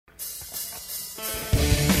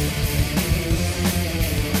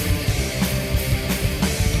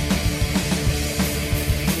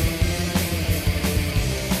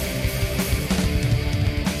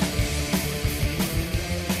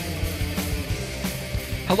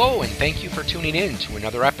Hello, and thank you for tuning in to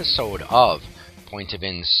another episode of Point of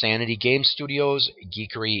Insanity Game Studios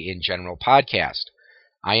Geekery in General podcast.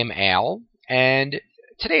 I am Al, and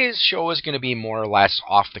today's show is going to be more or less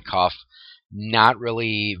off the cuff, not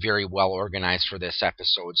really very well organized for this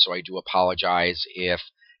episode, so I do apologize if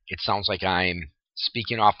it sounds like I'm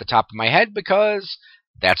speaking off the top of my head, because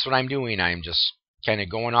that's what I'm doing. I'm just kind of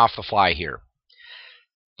going off the fly here.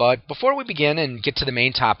 But before we begin and get to the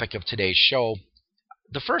main topic of today's show,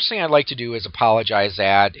 the first thing I'd like to do is apologize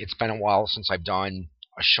that it's been a while since I've done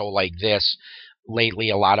a show like this. Lately,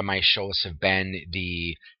 a lot of my shows have been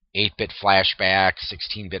the 8-bit flashback,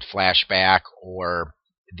 16-bit flashback, or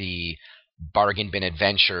the bargain bin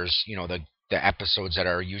adventures, the episodes that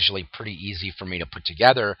are usually pretty easy for me to put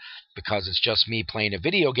together because it's just me playing a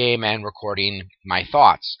video game and recording my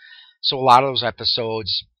thoughts. So a lot of those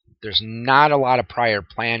episodes, there's not a lot of prior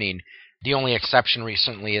planning. The only exception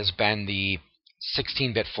recently has been the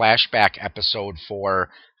 16-bit flashback episode for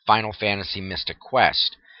Final Fantasy Mystic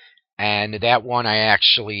Quest. And that one, I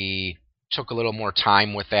actually took a little more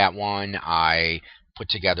time with that one. I put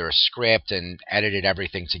together a script and edited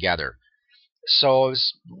everything together. So it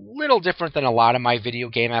was a little different than a lot of my video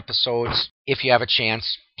game episodes. If you have a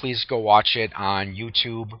chance, please go watch it on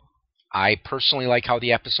YouTube. I personally like how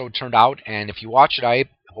the episode turned out, and if you watch it, I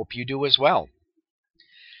hope you do as well.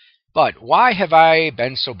 But why have I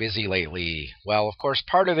been so busy lately? Well, of course,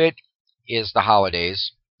 part of it is the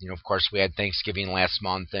holidays. Of course, we had Thanksgiving last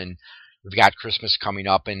month, and we've got Christmas coming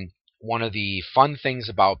up. And one of the fun things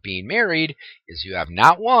about being married is you have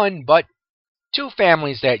not one, but two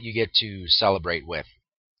families that you get to celebrate with.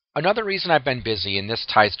 Another reason I've been busy, and this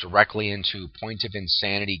ties directly into Point of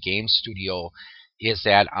Insanity Game Studio, is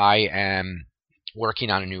that I am working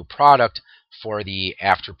on a new product for the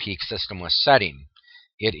After Peak systemless setting.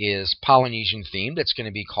 It is Polynesian themed. It's going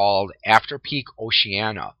to be called After Peak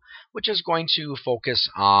Oceania, which is going to focus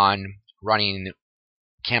on running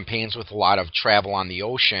campaigns with a lot of travel on the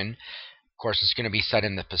ocean. Of course, it's going to be set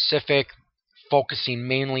in the Pacific, focusing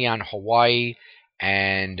mainly on Hawaii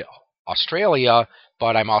and Australia,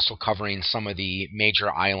 but I'm also covering some of the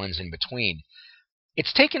major islands in between.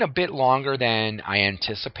 It's taken a bit longer than I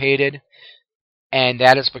anticipated, and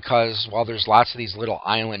that is because, well, there's lots of these little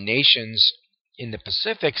island nations in the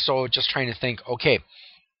Pacific, so just trying to think, okay,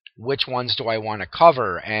 which ones do I want to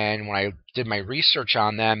cover? And when I did my research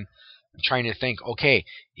on them, I'm trying to think, okay,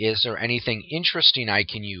 is there anything interesting I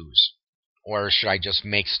can use? Or should I just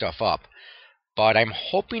make stuff up? But I'm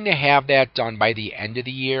hoping to have that done by the end of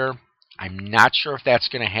the year. I'm not sure if that's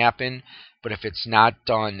going to happen, but if it's not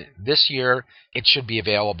done this year, it should be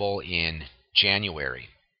available in January.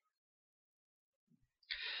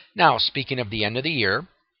 Now, speaking of the end of the year,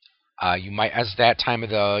 you might, as that time of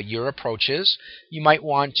the year approaches, you might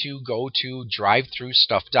want to go to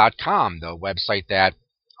DriveThruStuff.com, the website that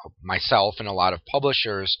myself and a lot of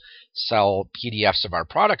publishers sell PDFs of our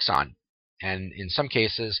products on. And in some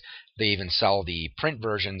cases, they even sell the print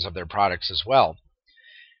versions of their products as well.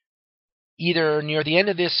 Either near the end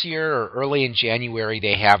of this year or early in January,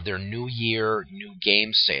 they have their New Year, New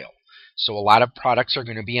Game sale. So a lot of products are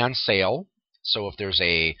going to be on sale. So if there's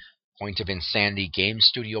a Point of Insanity Game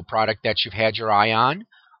Studio product that you've had your eye on,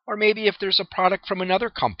 or maybe if there's a product from another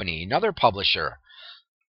company, another publisher,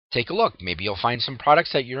 take a look. Maybe you'll find some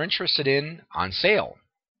products that you're interested in on sale.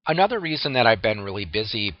 Another reason that I've been really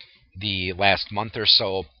busy the last month or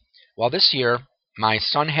so, well, this year, my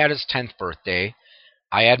son had his 10th birthday,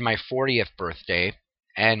 I had my 40th birthday,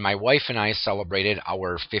 and my wife and I celebrated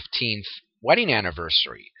our 15th wedding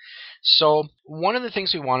anniversary. So one of the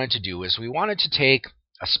things we wanted to do is we wanted to take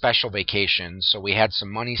a special vacation, so we had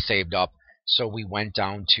some money saved up, so we went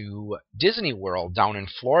down to Disney World down in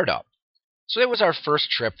Florida. So it was our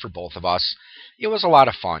first trip for both of us. It was a lot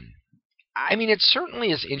of fun. I mean, it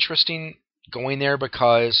certainly is interesting going there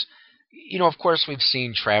because, of course, we've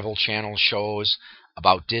seen Travel Channel shows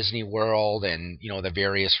about Disney World and, the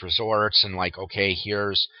various resorts and like, okay,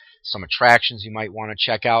 here's some attractions you might want to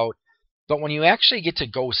check out. But when you actually get to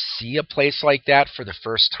go see a place like that for the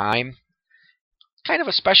first time, kind of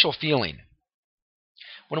a special feeling.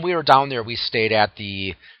 When we were down there, we stayed at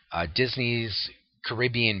the Disney's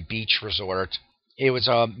Caribbean Beach Resort. It was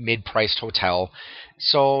a mid-priced hotel,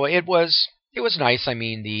 so it was nice. I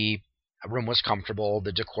mean, the room was comfortable,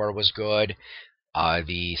 the decor was good,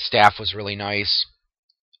 the staff was really nice.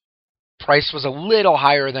 Price was a little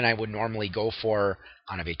higher than I would normally go for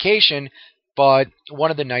on a vacation, but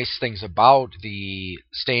one of the nice things about the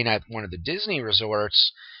staying at one of the Disney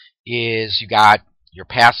resorts is you got your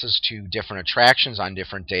passes to different attractions on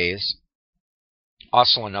different days.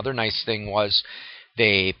 Also, another nice thing was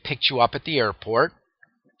they picked you up at the airport,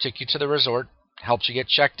 took you to the resort, helped you get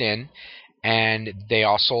checked in, and they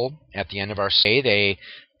also, at the end of our stay, they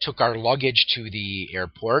took our luggage to the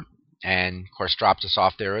airport and, of course, dropped us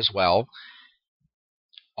off there as well.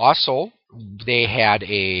 Also, they had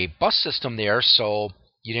a bus system there, so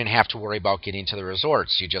you didn't have to worry about getting to the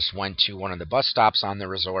resorts. You just went to one of the bus stops on the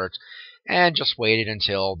resort and just waited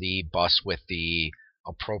until the bus with the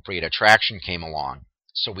appropriate attraction came along.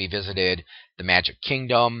 So we visited the Magic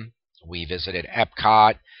Kingdom, we visited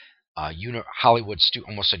Epcot,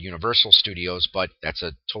 almost said Universal Studios, but that's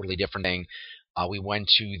a totally different thing. We went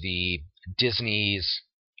to the Disney's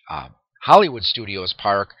Hollywood Studios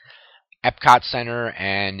park, Epcot Center,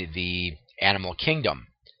 and the Animal Kingdom.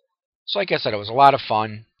 So like I said, it was a lot of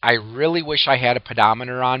fun. I really wish I had a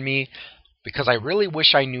pedometer on me because I really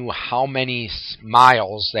wish I knew how many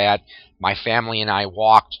miles that my family and I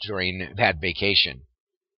walked during that vacation.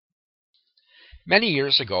 Many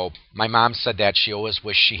years ago, my mom said that she always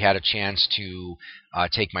wished she had a chance to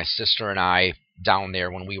take my sister and I down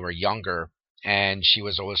there when we were younger, and she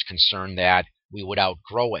was always concerned that we would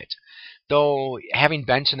outgrow it. Though, having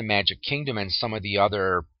been to the Magic Kingdom and some of the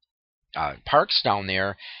other parks down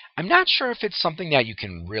there, I'm not sure if it's something that you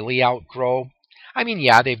can really outgrow. I mean,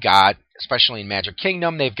 yeah, they've got, especially in Magic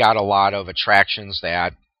Kingdom, they've got a lot of attractions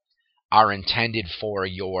that are intended for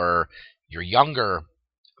your younger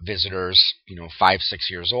visitors, 5,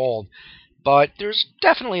 6 years old. But there's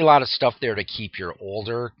definitely a lot of stuff there to keep your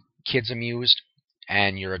older kids amused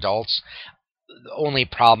and your adults. The only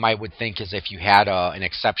problem I would think is if you had an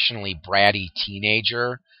exceptionally bratty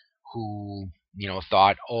teenager who,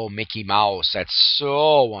 thought, oh, Mickey Mouse, that's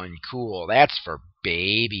so uncool. That's for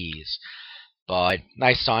babies. But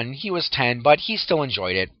my son, he was 10, but he still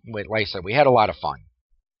enjoyed it. Like I said, we had a lot of fun.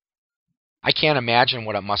 I can't imagine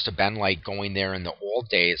what it must have been like going there in the old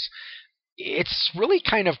days. It's really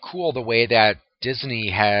kind of cool the way that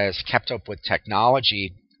Disney has kept up with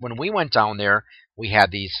technology. When we went down there, we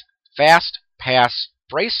had these Fast Pass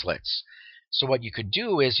bracelets. So what you could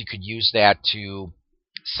do is you could use that to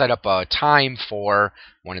set up a time for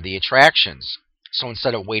one of the attractions. So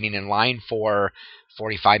instead of waiting in line for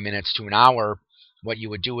 45 minutes to an hour, what you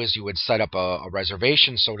would do is you would set up a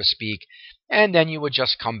reservation, so to speak, and then you would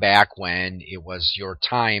just come back when it was your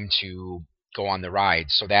time to go on the ride.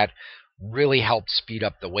 So that really helped speed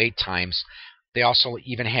up the wait times. They also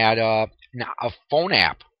even had a phone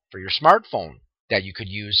app for your smartphone that you could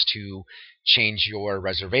use to change your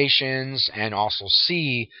reservations and also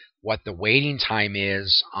see what the waiting time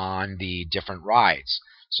is on the different rides.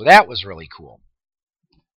 So that was really cool.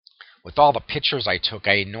 With all the pictures I took,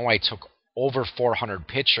 I know I took over 400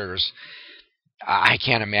 pictures. I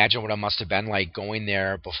can't imagine what it must have been like going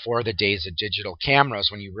there before the days of digital cameras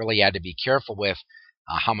when you really had to be careful with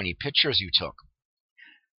how many pictures you took.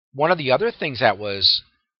 One of the other things that was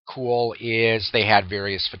cool is they had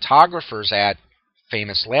various photographers at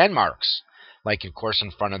famous landmarks, like of course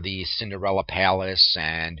in front of the Cinderella Palace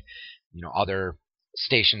and other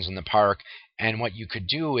stations in the park. And what you could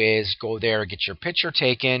do is go there, get your picture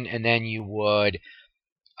taken, and then you would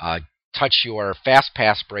touch your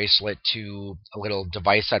FastPass bracelet to a little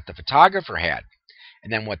device that the photographer had.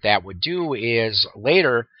 And then what that would do is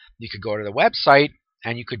later you could go to the website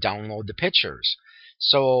and you could download the pictures.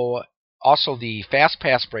 So also the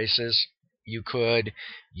FastPass braces, you could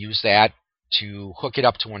use that to hook it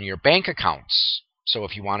up to one of your bank accounts. So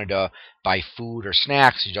if you wanted to buy food or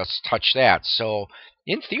snacks, you just touch that. So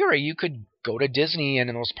in theory, you could go to Disney and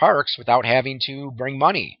in those parks without having to bring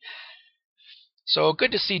money. So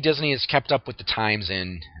good to see Disney has kept up with the times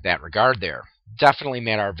in that regard there. Definitely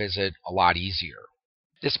made our visit a lot easier.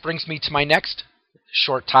 This brings me to my next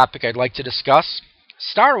short topic I'd like to discuss,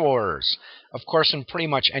 Star Wars. Of course, in pretty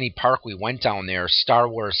much any park we went down there, Star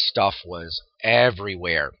Wars stuff was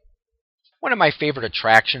everywhere. One of my favorite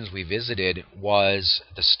attractions we visited was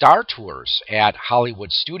the Star Tours at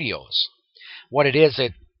Hollywood Studios. What it is,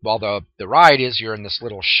 the ride is you're in this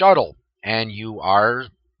little shuttle, and you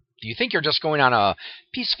think you're just going on a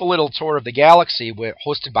peaceful little tour of the galaxy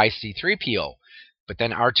hosted by C-3PO. But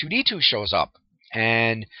then R2-D2 shows up,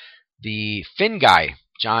 and the Finn guy,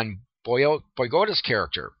 John Boyega's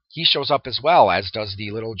character, he shows up as well, as does the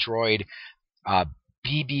little droid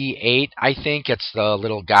BB-8, I think. It's the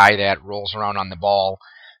little guy that rolls around on the ball.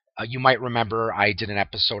 You might remember I did an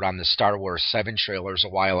episode on the Star Wars 7 trailers a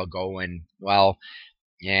while ago, and,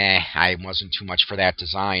 I wasn't too much for that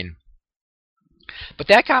design. But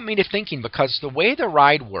that got me to thinking, because the way the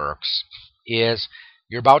ride works is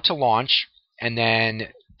you're about to launch, and then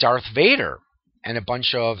Darth Vader and a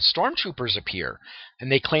bunch of stormtroopers appear,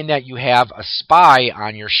 and they claim that you have a spy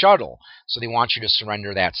on your shuttle, so they want you to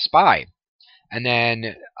surrender that spy. And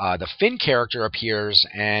then the Finn character appears,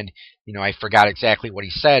 and I forgot exactly what he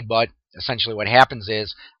said, but essentially what happens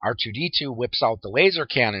is R2-D2 whips out the laser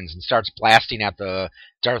cannons and starts blasting at the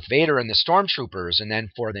Darth Vader and the stormtroopers, and then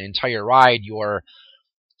for the entire ride you're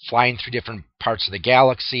flying through different parts of the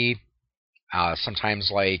galaxy.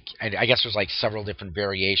 Sometimes, I guess there's several different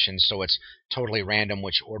variations, so it's totally random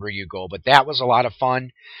which order you go. But that was a lot of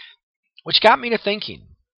fun, which got me to thinking.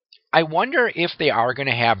 I wonder if they are going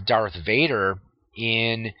to have Darth Vader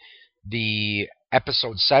in the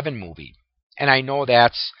Episode 7 movie. And I know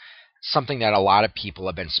that's something that a lot of people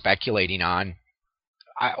have been speculating on.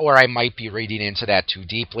 Or I might be reading into that too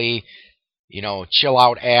deeply. Chill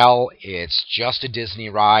out, Al. It's just a Disney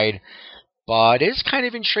ride. But it is kind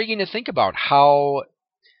of intriguing to think about how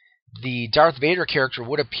the Darth Vader character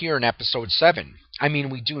would appear in Episode 7. I mean,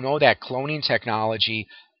 we do know that cloning technology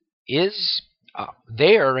is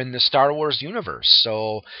there in the Star Wars universe.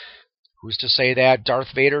 So who's to say that Darth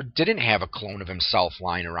Vader didn't have a clone of himself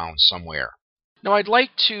lying around somewhere? Now, I'd like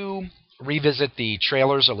to revisit the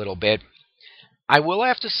trailers a little bit. I will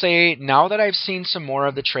have to say, now that I've seen some more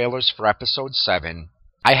of the trailers for Episode 7,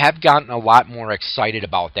 I have gotten a lot more excited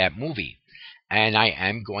about that movie. And I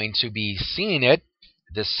am going to be seeing it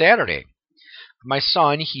this Saturday. My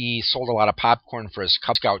son, he sold a lot of popcorn for his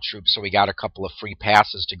Cub Scout troop, so we got a couple of free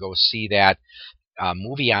passes to go see that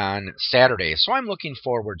movie on Saturday. So I'm looking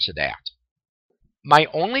forward to that. My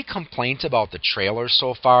only complaint about the trailer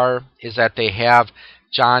so far is that they have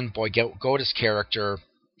John Boyega's character.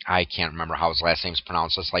 I can't remember how his last name's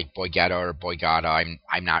pronounced. It's like Boyega or Boygata.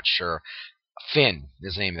 I'm not sure. Finn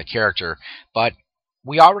is the name of the character. But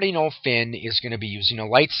we already know Finn is going to be using a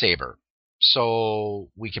lightsaber. So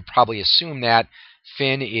we could probably assume that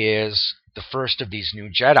Finn is the first of these new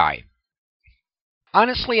Jedi.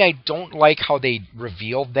 Honestly, I don't like how they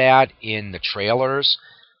revealed that in the trailers.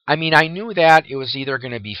 I mean, I knew that it was either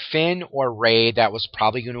going to be Finn or Rey that was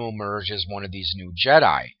probably going to emerge as one of these new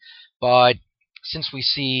Jedi. But since we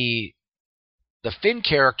see the Finn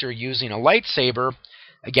character using a lightsaber,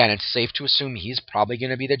 again, it's safe to assume he's probably going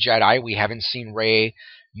to be the Jedi. We haven't seen Rey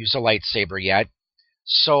use a lightsaber yet.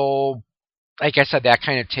 So, like I said, that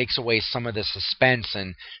kind of takes away some of the suspense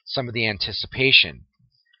and some of the anticipation.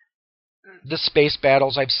 The space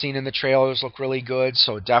battles I've seen in the trailers look really good,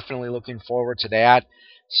 so definitely looking forward to that.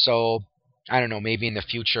 So, I don't know, maybe in the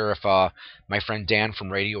future if my friend Dan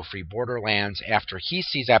from Radio Free Borderlands, after he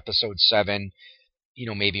sees Episode 7,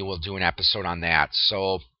 maybe we'll do an episode on that.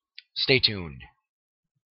 So, stay tuned.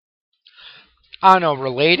 On a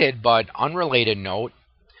related but unrelated note,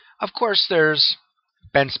 of course there's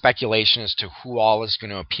been speculation as to who all is going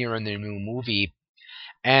to appear in the new movie.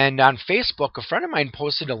 And on Facebook, a friend of mine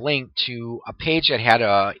posted a link to a page that had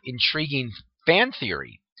an intriguing fan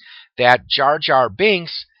theory that Jar Jar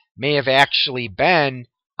Binks may have actually been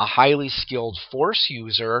a highly skilled Force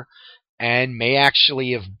user and may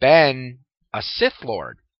actually have been a Sith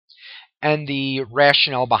Lord. And the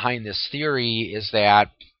rationale behind this theory is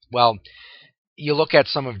that, well, you look at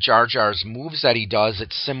some of Jar Jar's moves that he does,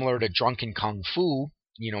 it's similar to Drunken Kung Fu,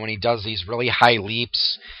 when he does these really high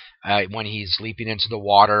leaps, when he's leaping into the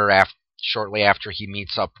water shortly after he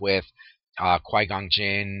meets up with Qui-Gon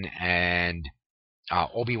Jinn and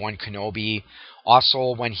Obi-Wan Kenobi.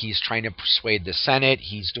 Also, when he's trying to persuade the Senate,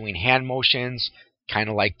 he's doing hand motions, kind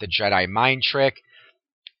of like the Jedi mind trick.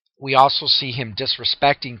 We also see him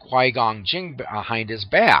disrespecting Qui-Gon Jinn behind his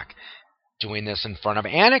back, doing this in front of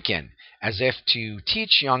Anakin, as if to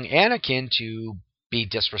teach young Anakin to be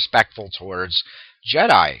disrespectful towards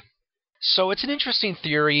Jedi. So it's an interesting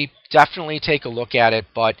theory. Definitely take a look at it.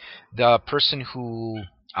 But the person who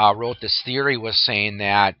wrote this theory was saying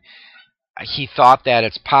that he thought that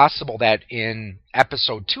it's possible that in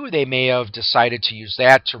Episode 2 they may have decided to use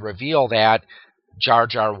that to reveal that Jar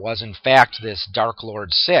Jar was in fact this Dark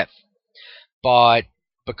Lord Sith. But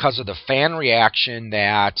because of the fan reaction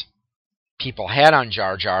that people had on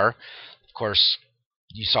Jar Jar, of course,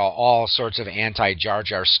 you saw all sorts of anti-Jar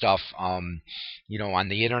Jar stuff, on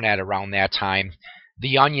the internet around that time.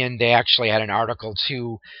 The Onion, they actually had an article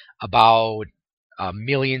too about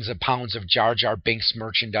millions of pounds of Jar Jar Binks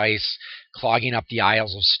merchandise clogging up the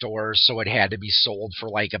aisles of stores, so it had to be sold for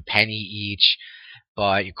like a penny each.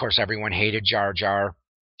 But of course, everyone hated Jar Jar.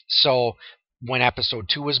 So when Episode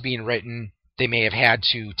 2 was being written, they may have had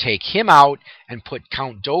to take him out and put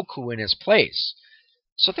Count Dooku in his place.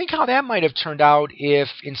 So think how that might have turned out if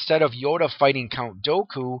instead of Yoda fighting Count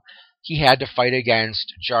Dooku, he had to fight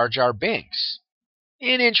against Jar Jar Binks.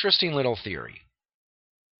 An interesting little theory.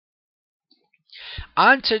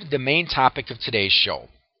 On to the main topic of today's show.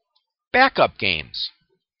 Backup games.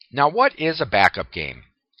 Now, what is a backup game?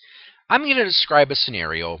 I'm going to describe a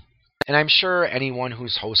scenario, and I'm sure anyone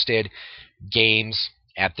who's hosted games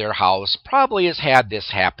at their house probably has had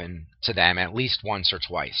this happen to them at least once or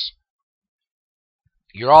twice.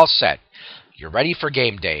 You're all set. You're ready for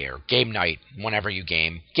game day or game night, whenever you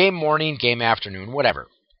game. Game morning, game afternoon, whatever.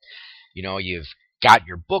 You've got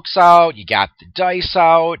your books out, you got the dice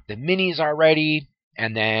out, the minis are ready,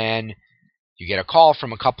 and then you get a call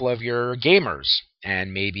from a couple of your gamers,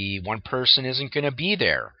 and maybe one person isn't going to be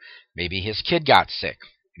there. Maybe his kid got sick.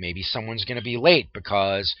 Maybe someone's going to be late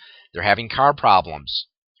because they're having car problems.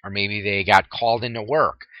 Or maybe they got called into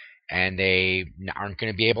work and they aren't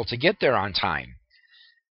going to be able to get there on time.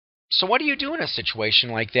 So what do you do in a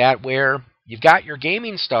situation like that where you've got your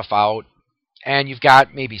gaming stuff out and you've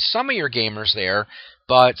got maybe some of your gamers there,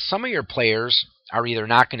 but some of your players are either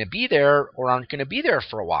not going to be there or aren't going to be there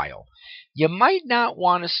for a while? You might not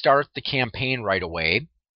want to start the campaign right away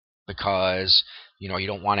because you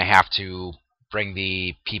don't want to have to bring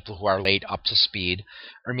the people who are late up to speed,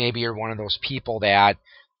 or maybe you're one of those people that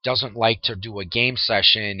doesn't like to do a game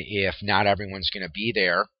session if not everyone's going to be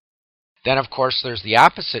there. Then, of course, there's the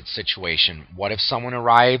opposite situation. What if someone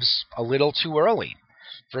arrives a little too early?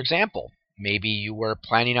 For example, maybe you were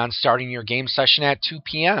planning on starting your game session at 2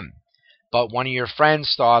 p.m., but one of your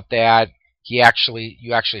friends thought that you actually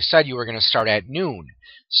said you were going to start at noon,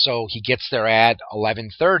 so he gets there at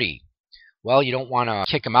 11:30. Well, you don't want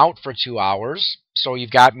to kick him out for 2 hours, so you've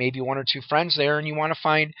got maybe one or two friends there, and you want to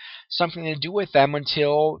find something to do with them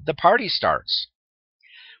until the party starts.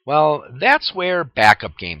 Well, that's where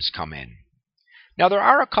backup games come in. Now, there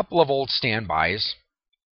are a couple of old standbys.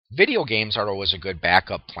 Video games are always a good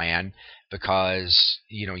backup plan because,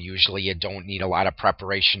 usually you don't need a lot of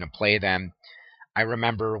preparation to play them. I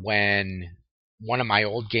remember when one of my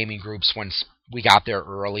old gaming groups, when we got there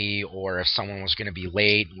early, or if someone was going to be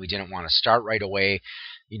late and we didn't want to start right away,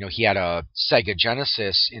 he had a Sega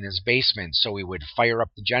Genesis in his basement, so we would fire up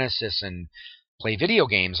the Genesis and play video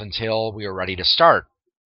games until we were ready to start.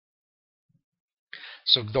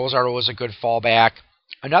 So those are always a good fallback.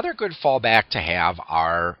 Another good fallback to have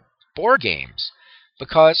are board games,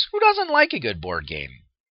 because who doesn't like a good board game?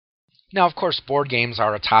 Now, of course, board games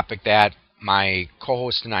are a topic that my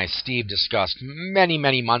co-host and I, Steve, discussed many,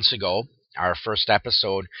 many months ago, our first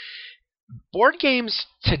episode. Board games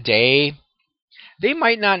today, they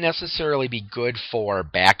might not necessarily be good for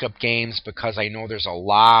backup games, because I know there's a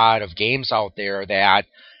lot of games out there that,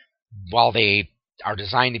 while they are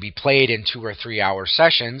designed to be played in 2 or 3 hour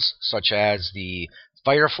sessions, such as the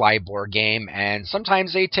Firefly board game, and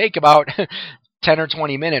sometimes they take about 10 or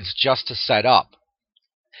 20 minutes just to set up.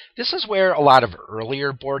 This is where a lot of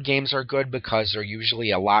earlier board games are good, because they're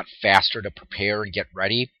usually a lot faster to prepare and get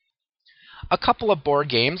ready. A couple of board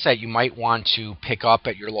games that you might want to pick up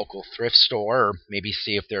at your local thrift store, or maybe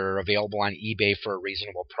see if they're available on eBay for a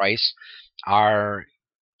reasonable price, are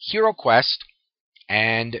Hero Quest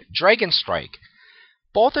and Dragon Strike.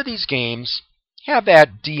 Both of these games have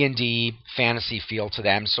that D&D fantasy feel to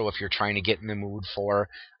them, so if you're trying to get in the mood for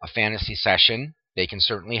a fantasy session, they can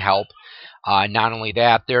certainly help. Not only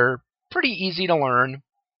that, they're pretty easy to learn.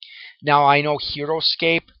 Now, I know Hero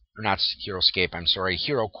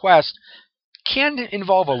Quest can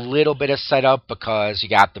involve a little bit of setup, because you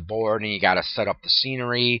got the board and you got to set up the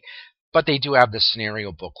scenery, but they do have the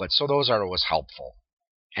scenario booklet, so those are always helpful.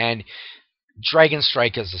 And Dragon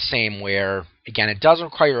Strike is the same, where, again, it does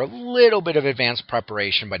require a little bit of advanced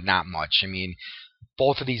preparation, but not much. I mean,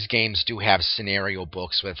 both of these games do have scenario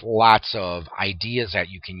books with lots of ideas that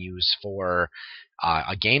you can use for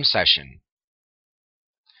a game session.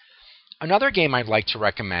 Another game I'd like to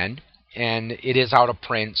recommend, and it is out of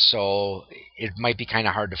print, so it might be kind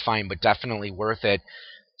of hard to find, but definitely worth it,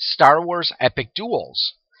 Star Wars Epic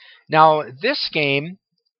Duels. Now, this game,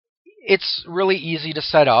 it's really easy to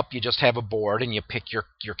set up. You just have a board and you pick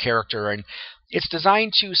your character, and it's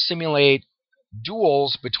designed to simulate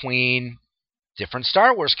duels between different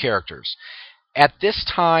Star Wars characters. At this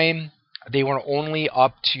time, they were only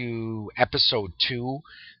up to Episode 2,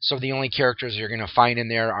 so the only characters you're going to find in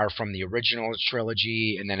there are from the original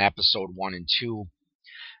trilogy and then Episode 1 and 2.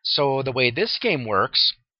 So the way this game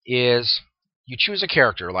works is you choose a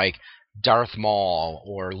character like Darth Maul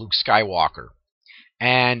or Luke Skywalker.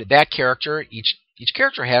 And that character, each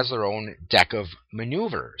character has their own deck of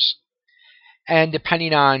maneuvers. And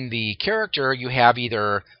depending on the character, you have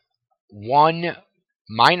either one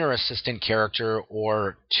minor assistant character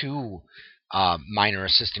or two minor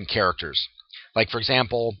assistant characters. Like, for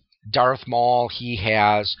example, Darth Maul, he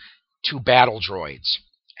has 2 battle droids.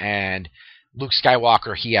 And Luke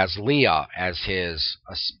Skywalker, he has Leia as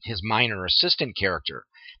his minor assistant character.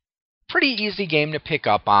 Pretty easy game to pick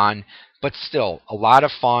up on, but still a lot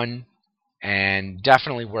of fun and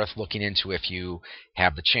definitely worth looking into if you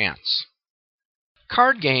have the chance.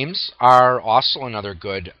 Card games are also another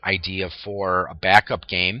good idea for a backup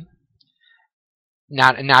game.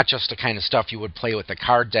 Not just the kind of stuff you would play with the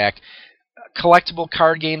card deck. Collectible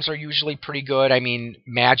card games are usually pretty good. I mean,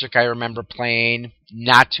 Magic I remember playing,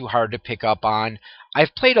 not too hard to pick up on.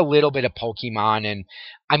 I've played a little bit of Pokemon, and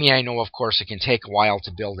I mean, I know of course it can take a while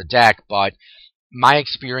to build a deck, but my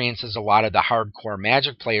experience is a lot of the hardcore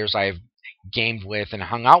Magic players I've gamed with and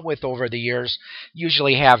hung out with over the years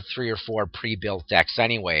usually have 3 or 4 pre-built decks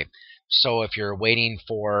anyway. So if you're waiting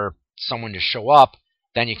for someone to show up,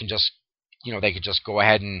 then you can just, they could just go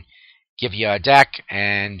ahead and give you a deck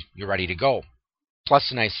and you're ready to go. Plus,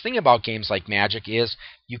 the nice thing about games like Magic is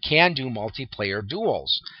you can do multiplayer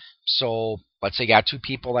duels. So let's say you got 2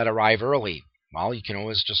 people that arrive early. Well, you can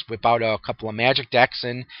always just whip out a couple of Magic decks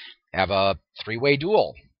and have a 3-way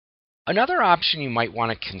duel. Another option you might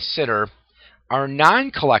want to consider are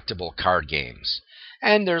non-collectible card games.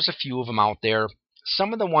 And there's a few of them out there.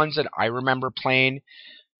 Some of the ones that I remember playing,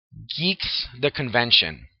 Geeks the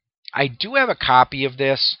Convention. I do have a copy of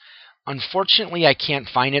this. Unfortunately, I can't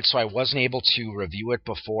find it, so I wasn't able to review it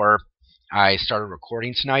before I started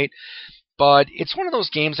recording tonight. But it's one of those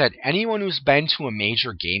games that anyone who's been to a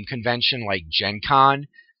major game convention like Gen Con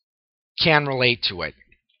can relate to it.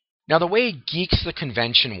 Now, the way Geeks the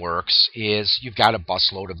Convention works is you've got a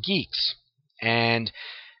busload of geeks, and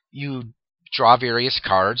you draw various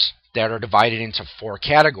cards that are divided into 4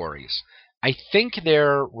 categories. I think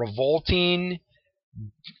they're revolting,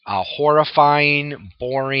 horrifying,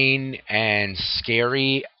 boring, and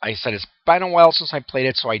scary. I said it's been a while since I played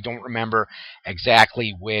it, so I don't remember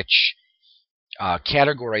exactly which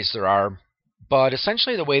categories there are. But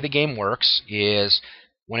essentially the way the game works is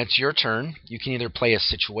when it's your turn, you can either play a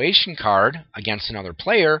situation card against another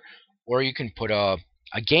player, or you can put a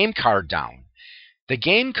game card down. The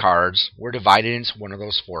game cards were divided into one of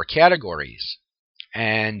those 4 categories,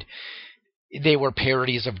 and they were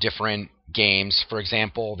parodies of different games. For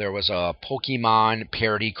example, there was a Pokemon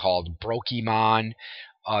parody called Brokemon.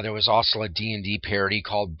 There was also a D&D parody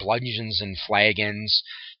called Bludgeons and Flagons.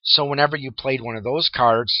 So whenever you played one of those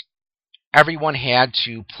cards, everyone had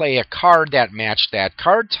to play a card that matched that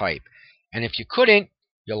card type. And if you couldn't,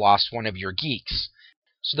 you lost one of your geeks.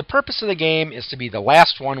 So the purpose of the game is to be the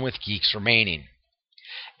last one with geeks remaining.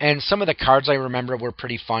 And some of the cards I remember were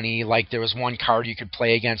pretty funny. Like there was one card you could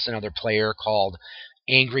play against another player called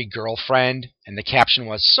Angry Girlfriend, and the caption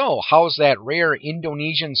was, "So, how's that rare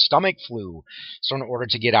Indonesian stomach flu?" So in order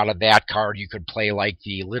to get out of that card, you could play like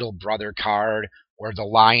the Little Brother card or the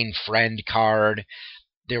Lying Friend card.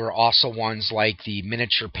 There were also ones like the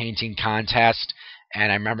Miniature Painting Contest,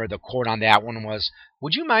 and I remember the quote on that one was,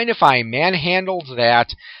 "Would you mind if I manhandled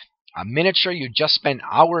that a miniature you just spent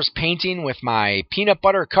hours painting with my peanut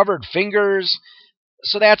butter covered fingers?"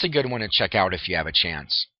 So that's a good one to check out if you have a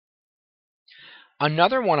chance.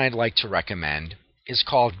 Another one I'd like to recommend is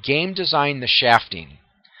called Game Design the Shafting.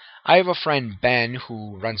 I have a friend, Ben,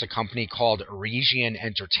 who runs a company called Region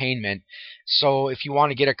Entertainment, so if you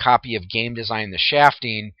want to get a copy of Game Design the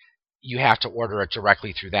Shafting, you have to order it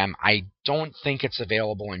directly through them. I don't think it's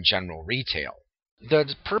available in general retail.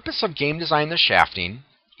 The purpose of Game Design the Shafting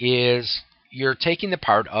is you're taking the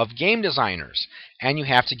part of game designers, and you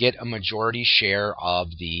have to get a majority share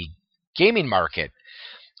of the gaming market.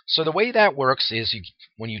 So the way that works is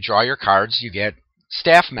when you draw your cards, you get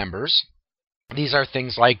staff members. These are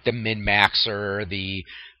things like the min-maxer, the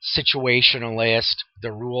situationalist,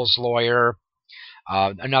 the rules lawyer.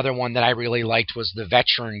 Another one that I really liked was the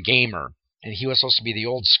veteran gamer. And he was supposed to be the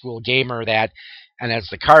old school gamer that, and as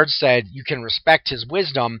the card said, you can respect his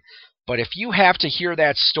wisdom, but if you have to hear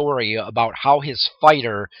that story about how his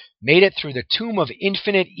fighter made it through the Tomb of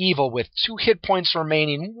Infinite Evil with 2 hit points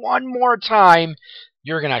remaining one more time,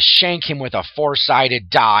 you're going to shank him with a 4-sided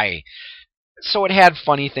die. So it had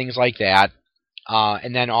funny things like that.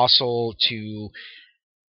 And then also to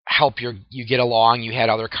help you get along, you had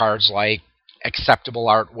other cards like acceptable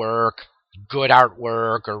artwork, good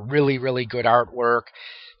artwork, or really, really good artwork.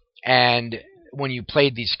 And when you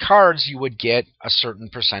played these cards, you would get a certain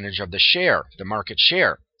percentage of the share, the market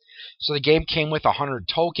share. So the game came with 100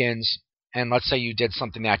 tokens, and let's say you did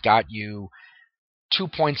something that got you 2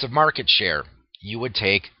 points of market share. You would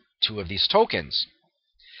take 2 of these tokens.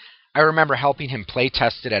 I remember helping him play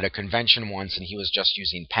test it at a convention once, and he was just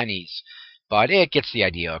using pennies, but it gets the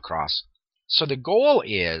idea across. So the goal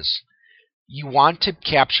is you want to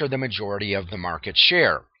capture the majority of the market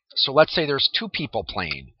share. So let's say there's 2 people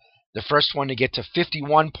playing. The first one to get to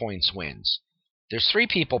 51 points wins. There's 3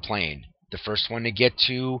 people playing. The first one to get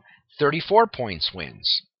to 34 points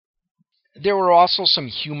wins. There were also some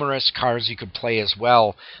humorous cards you could play as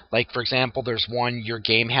well. Like, for example, there's one, your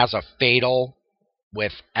game has a fatal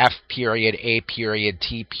with F period, A period,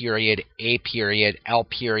 T period, A period, L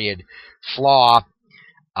period, flaw.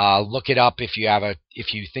 Look it up if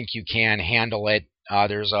you think you can handle it.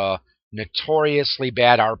 There's a notoriously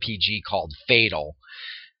bad RPG called Fatal.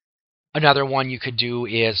 Another one you could do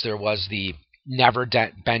is there was the Never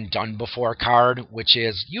Been Done Before card, which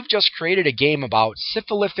is you've just created a game about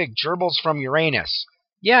syphilitic gerbils from Uranus.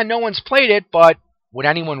 Yeah, no one's played it, but would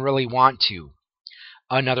anyone really want to?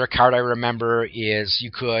 Another card I remember is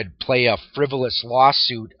you could play a frivolous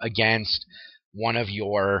lawsuit against one of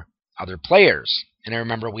your other players. And I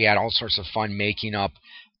remember we had all sorts of fun making up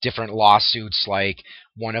different lawsuits. Like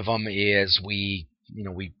one of them is we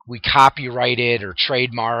copyrighted or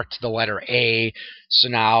trademarked the letter A. So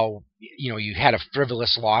now, you had a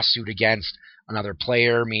frivolous lawsuit against another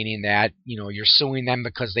player, meaning that, you're suing them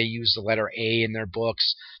because they use the letter A in their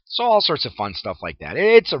books. So all sorts of fun stuff like that.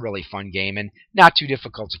 It's a really fun game and not too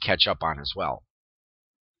difficult to catch up on as well.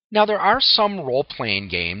 Now, there are some role-playing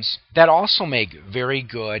games that also make very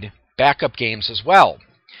good backup games as well.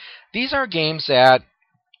 These are games that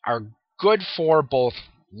are good for both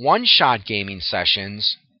one-shot gaming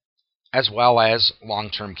sessions as well as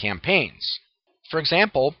long-term campaigns. For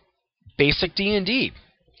example, Basic D&D.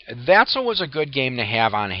 That's always a good game to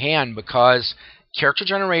have on hand because character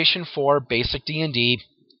generation for Basic D&D,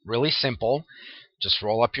 really simple. Just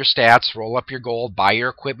roll up your stats, roll up your gold, buy your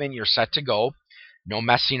equipment, you're set to go. No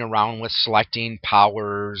messing around with selecting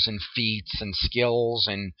powers and feats and skills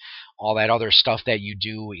and all that other stuff that you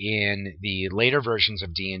do in the later versions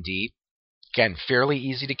of D&D. Again, fairly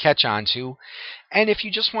easy to catch on to. And if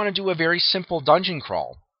you just want to do a very simple dungeon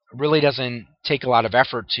crawl, it really doesn't take a lot of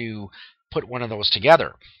effort to put one of those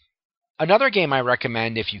together. Another game I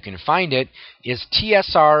recommend, if you can find it, is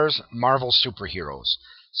TSR's Marvel Superheroes.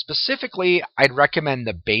 Specifically, I'd recommend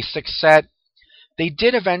the basic set. They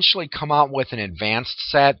did eventually come out with an advanced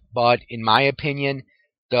set, but in my opinion,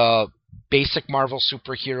 the basic Marvel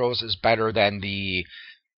Superheroes is better than the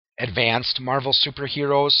advanced Marvel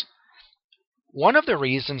Superheroes. One of the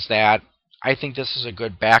reasons that I think this is a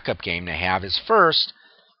good backup game to have is, first,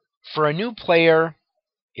 for a new player,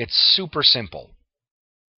 it's super simple.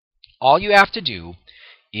 All you have to do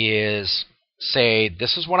is say,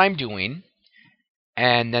 this is what I'm doing,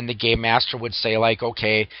 and then the game master would say, like,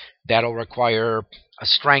 okay, that'll require a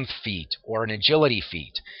strength feat or an agility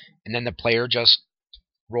feat. And then the player just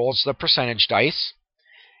rolls the percentage dice,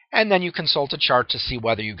 and then you consult a chart to see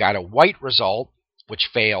whether you got a white result, which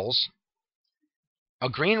fails, a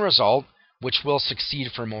green result, which will succeed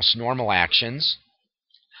for most normal actions,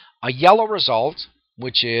 a yellow result,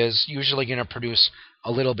 which is usually going to produce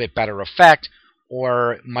a little bit better effect,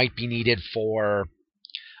 or might be needed for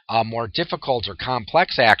more difficult or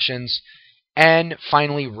complex actions, and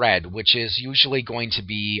finally red, which is usually going to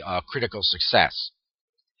be a critical success.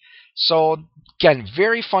 So again,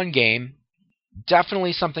 very fun game.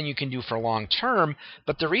 Definitely something you can do for long term,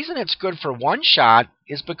 but the reason it's good for one shot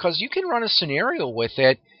is because you can run a scenario with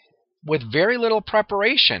it with very little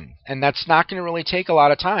preparation, and that's not going to really take a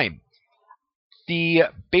lot of time. The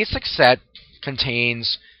basic set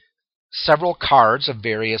contains several cards of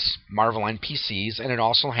various Marvel NPCs, and it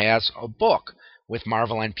also has a book with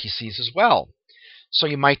Marvel NPCs as well. So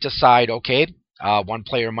you might decide, okay, one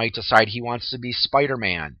player might decide he wants to be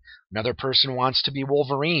Spider-Man. Another person wants to be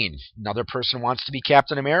Wolverine. Another person wants to be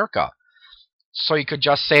Captain America. So you could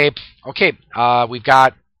just say, okay, we've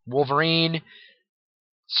got Wolverine,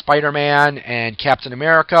 Spider-Man, and Captain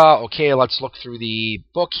America. Okay, let's look through the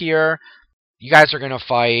book here. You guys are going to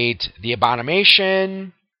fight the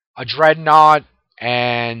Abomination, a Dreadnought,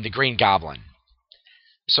 and the Green Goblin.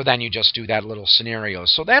 So then you just do that little scenario.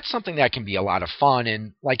 So that's something that can be a lot of fun,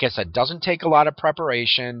 and like I said, doesn't take a lot of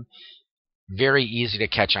preparation. Very easy to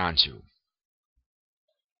catch on to.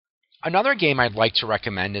 Another game I'd like to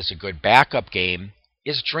recommend as a good backup game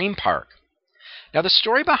is Dream Park. Now, the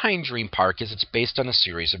story behind Dream Park is it's based on a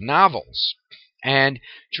series of novels. And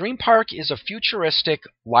Dream Park is a futuristic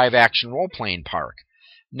live-action role-playing park.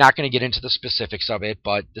 Not going to get into the specifics of it,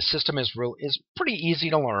 but the system is pretty easy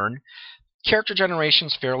to learn. Character generation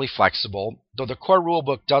is fairly flexible, though the core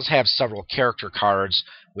rulebook does have several character cards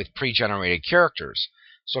with pre-generated characters.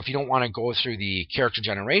 So if you don't want to go through the character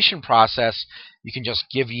generation process, you can just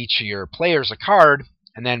give each of your players a card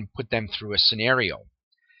and then put them through a scenario.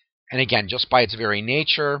 And again, just by its very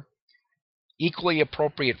nature, equally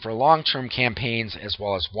appropriate for long-term campaigns as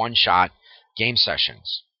well as one-shot game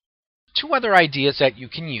sessions. Two other ideas that you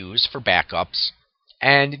can use for backups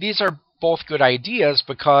And these are both good ideas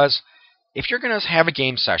because if you're going to have a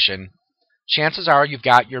game session, chances are you've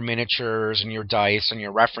got your miniatures and your dice and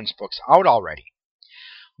your reference books out already.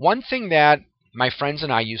 One thing that my friends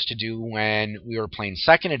and I used to do when we were playing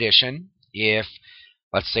 2nd edition, if,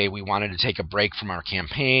 let's say, we wanted to take a break from our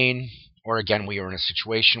campaign, or again, we were in a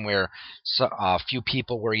situation where a few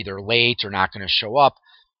people were either late or not going to show up,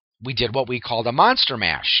 we did what we called a monster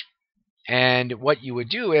mash. And what you would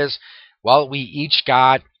do is, well, we each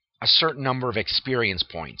got a certain number of experience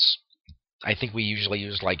points. I think we usually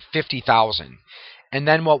used like 50,000. And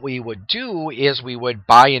then what we would do is we would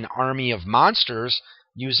buy an army of monsters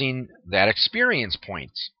using that experience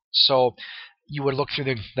points. So you would look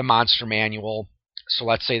through the monster manual. So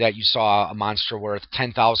let's say that you saw a monster worth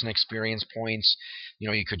 10,000 experience points.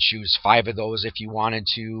 You could choose 5 of those if you wanted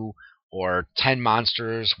to, or 10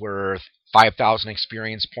 monsters worth 5,000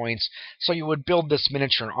 experience points. So you would build this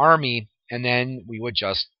miniature army, and then we would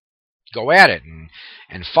just go at it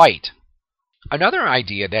and fight. Another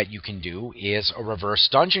idea that you can do is a reverse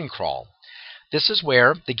dungeon crawl. This is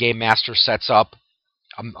where the game master sets up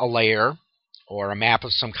a layer or a map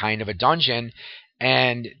of some kind of a dungeon,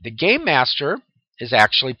 and the game master is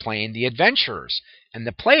actually playing the adventurers, and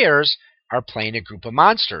the players are playing a group of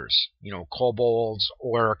monsters, kobolds,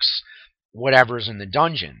 orcs, whatever's in the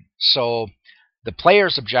dungeon. So the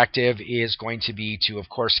player's objective is going to be to, of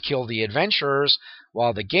course, kill the adventurers,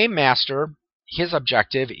 while the game master, his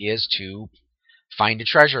objective is to find a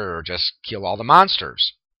treasure or just kill all the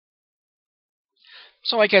monsters.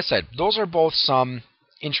 So like I said, those are both some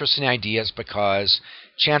interesting ideas because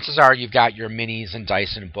chances are you've got your minis and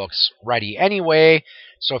dice and books ready anyway.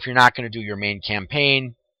 So if you're not going to do your main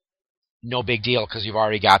campaign, no big deal because you've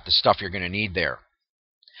already got the stuff you're going to need there.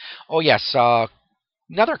 Oh yes,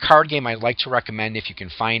 another card game I'd like to recommend if you can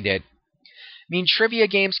find it. Trivia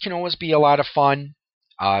games can always be a lot of fun.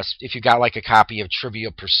 If you've got like a copy of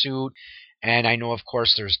Trivial Pursuit, and I know, of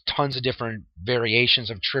course, there's tons of different variations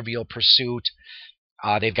of Trivial Pursuit.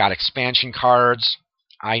 They've got expansion cards.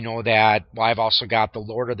 I know that I've also got the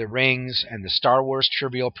Lord of the Rings and the Star Wars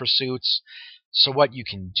Trivial Pursuits. So what you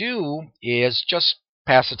can do is just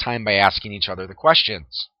pass the time by asking each other the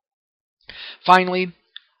questions. Finally,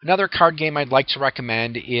 another card game I'd like to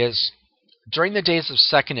recommend is during the days of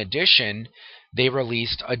 2nd edition, they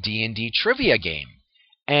released a D&D trivia game.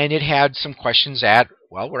 And it had some questions that,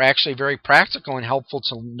 were actually very practical and helpful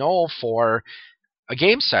to know for a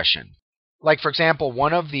game session. Like, for example,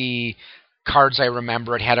 one of the cards I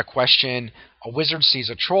remember, it had a question: a wizard sees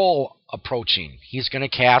a troll approaching. He's going to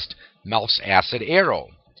cast Melf's Acid Arrow.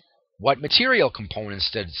 What material components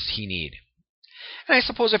does he need? And I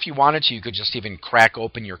suppose if you wanted to, you could just even crack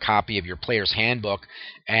open your copy of your player's handbook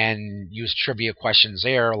and use trivia questions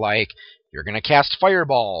there, like, you're going to cast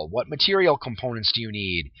Fireball. What material components do you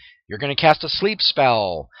need? You're going to cast a sleep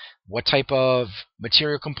spell. What type of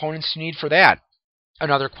material components do you need for that?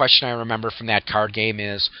 Another question I remember from that card game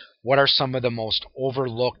is, what are some of the most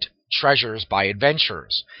overlooked treasures by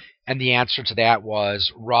adventurers? And the answer to that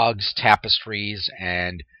was rugs, tapestries,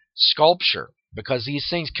 and sculpture. Because these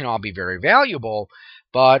things can all be very valuable,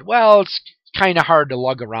 but, it's kind of hard to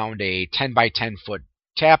lug around a 10 by 10 foot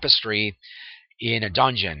tapestry in a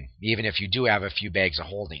dungeon, even if you do have a few bags of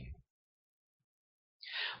holding.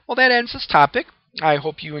 Well, that ends this topic. I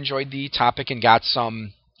hope you enjoyed the topic and got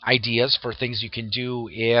some ideas for things you can do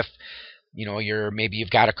if maybe you've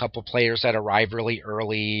got a couple players that arrive really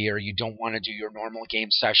early, or you don't want to do your normal game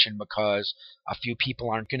session because a few people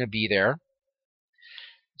aren't going to be there.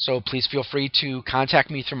 So please feel free to contact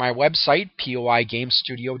me through my website,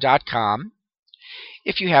 poigamestudio.com,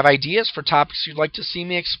 if you have ideas for topics you'd like to see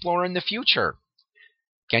me explore in the future.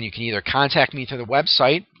 Again, you can either contact me through the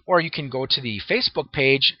website, or you can go to the Facebook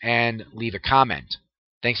page and leave a comment.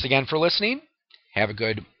 Thanks again for listening. Have a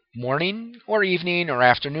good morning, or evening, or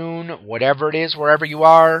afternoon, whatever it is, wherever you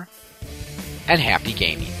are, and happy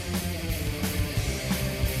gaming.